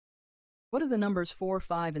What do the numbers 4,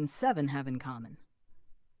 5, and 7 have in common?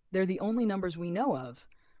 They're the only numbers we know of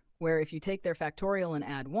where if you take their factorial and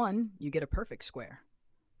add 1, you get a perfect square.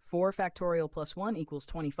 4 factorial plus 1 equals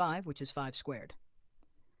 25, which is 5 squared.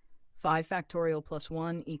 5 factorial plus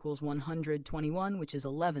 1 equals 121, which is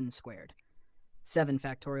 11 squared. 7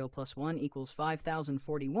 factorial plus 1 equals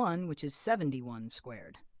 5041, which is 71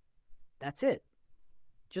 squared. That's it.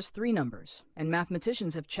 Just 3 numbers, and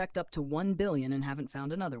mathematicians have checked up to 1 billion and haven't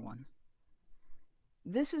found another one.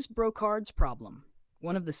 This is Brocard's problem,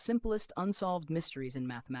 one of the simplest unsolved mysteries in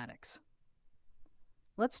mathematics.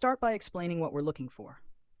 Let's start by explaining what we're looking for.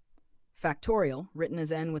 Factorial, written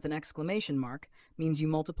as n with an exclamation mark, means you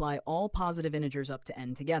multiply all positive integers up to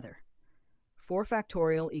n together. 4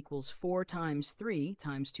 factorial equals 4 times 3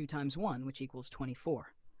 times 2 times 1, which equals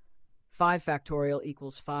 24. 5 factorial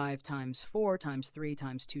equals 5 times 4 times 3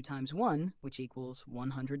 times 2 times 1, which equals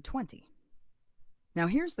 120. Now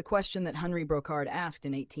here's the question that Henry Brocard asked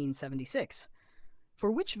in 1876. For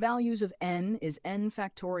which values of n is n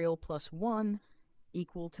factorial plus 1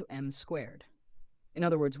 equal to m squared? In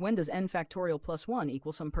other words, when does n factorial plus 1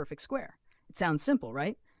 equal some perfect square? It sounds simple,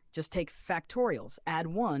 right? Just take factorials, add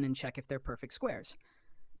 1, and check if they're perfect squares.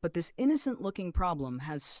 But this innocent-looking problem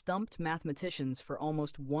has stumped mathematicians for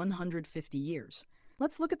almost 150 years.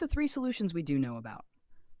 Let's look at the 3 solutions we do know about.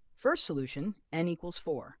 First solution, n equals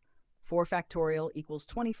 4. 4 factorial equals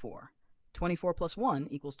 24. 24 plus 1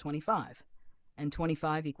 equals 25. And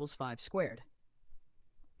 25 equals 5 squared.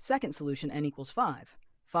 Second solution, n equals 5.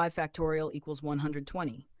 5 factorial equals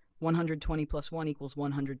 120. 120 plus 1 equals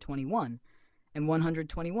 121. And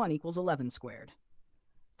 121 equals 11 squared.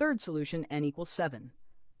 Third solution, n equals 7.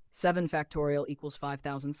 7 factorial equals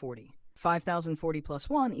 5040. 5040 plus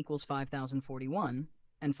 1 equals 5041.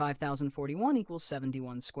 And 5041 equals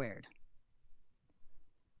 71 squared.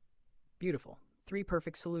 Beautiful. 3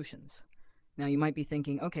 perfect solutions. Now you might be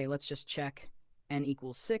thinking, okay, let's just check n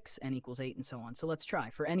equals 6, n equals 8, and so on. So let's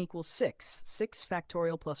try. For n equals 6, 6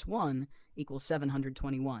 factorial plus 1 equals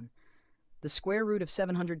 721. The square root of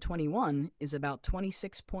 721 is about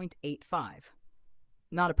 26.85.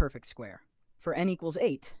 Not a perfect square. For n equals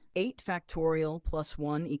 8, 8 factorial plus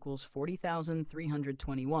 1 equals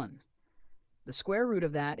 40,321. The square root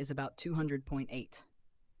of that is about 200.8.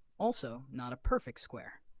 Also, not a perfect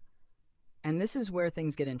square. And this is where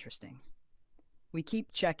things get interesting. We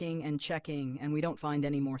keep checking, and we don't find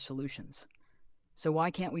any more solutions. So why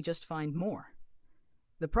can't we just find more?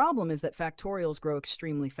 The problem is that factorials grow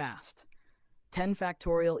extremely fast. 10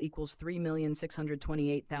 factorial equals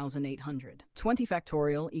 3,628,800. 20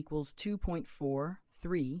 factorial equals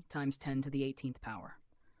 2.43 times 10 to the 18th power.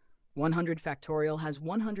 100 factorial has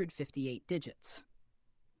 158 digits.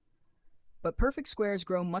 But perfect squares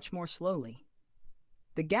grow much more slowly.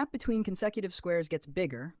 The gap between consecutive squares gets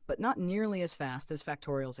bigger, but not nearly as fast as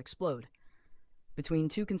factorials explode. Between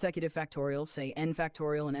 2 consecutive factorials, say n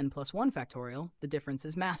factorial and n plus 1 factorial, the difference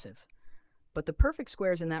is massive. But the perfect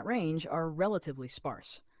squares in that range are relatively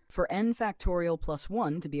sparse. For n factorial plus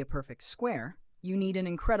 1 to be a perfect square, you need an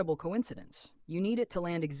incredible coincidence. You need it to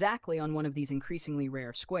land exactly on one of these increasingly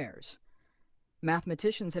rare squares.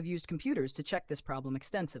 Mathematicians have used computers to check this problem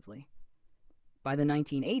extensively. By the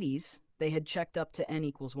 1980s, they had checked up to n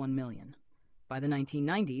equals 1 million. By the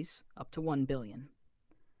 1990s, up to 1 billion.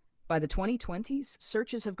 By the 2020s,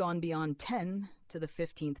 searches have gone beyond 10 to the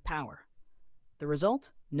 15th power. The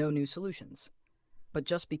result? No new solutions. But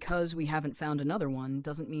just because we haven't found another one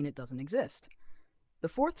doesn't mean it doesn't exist. The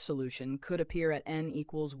fourth solution could appear at n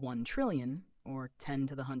equals 1 trillion, or 10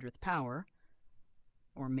 to the 100th power,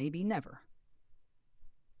 or maybe never.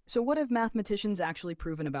 So what have mathematicians actually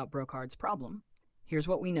proven about Brocard's problem? Here's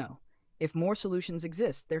what we know. If more solutions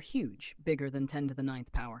exist, they're huge, bigger than 10 to the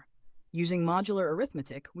 9th power. Using modular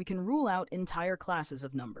arithmetic, we can rule out entire classes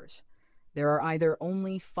of numbers. There are either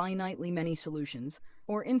only finitely many solutions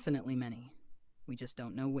or infinitely many. We just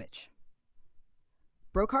don't know which.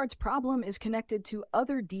 Brocard's problem is connected to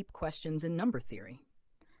other deep questions in number theory.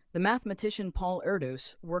 The mathematician Paul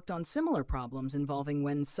Erdos worked on similar problems involving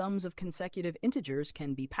when sums of consecutive integers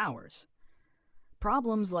can be powers.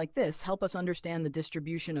 Problems like this help us understand the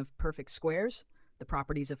distribution of perfect squares, the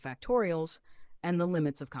properties of factorials, and the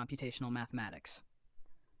limits of computational mathematics.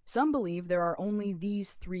 Some believe there are only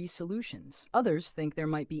these 3 solutions. Others think there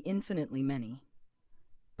might be infinitely many.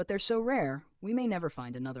 But they're so rare, we may never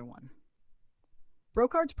find another one.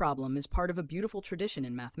 Brocard's problem is part of a beautiful tradition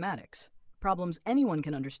in mathematics, problems anyone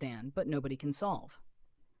can understand but nobody can solve.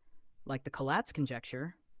 Like the Collatz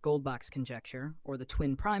conjecture, Goldbach's conjecture, or the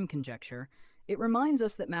twin prime conjecture, it reminds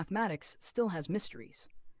us that mathematics still has mysteries.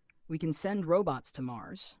 We can send robots to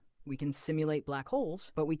Mars, We can simulate black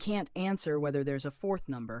holes, but we can't answer whether there's a fourth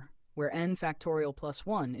number, where n factorial plus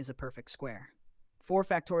 1 is a perfect square. 4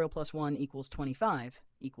 factorial plus 1 equals 25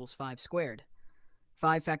 equals 5 squared.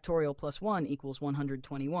 5 factorial plus 1 equals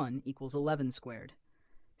 121 equals 11 squared.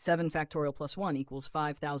 7 factorial plus 1 equals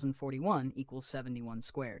 5041 equals 71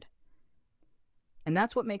 squared. And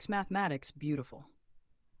that's what makes mathematics beautiful.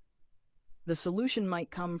 The solution might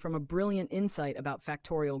come from a brilliant insight about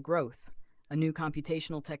factorial growth, a new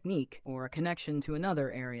computational technique, or a connection to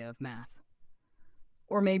another area of math.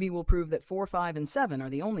 Or maybe we'll prove that 4, 5, and 7 are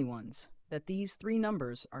the only ones, that these three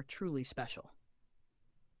numbers are truly special.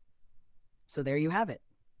 So there you have it,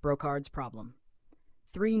 Brocard's problem.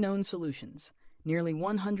 3 known solutions, nearly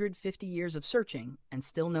 150 years of searching, and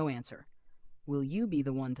still no answer. Will you be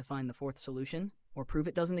the one to find the fourth solution, or prove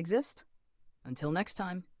it doesn't exist? Until next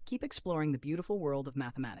time, keep exploring the beautiful world of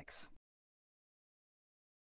mathematics.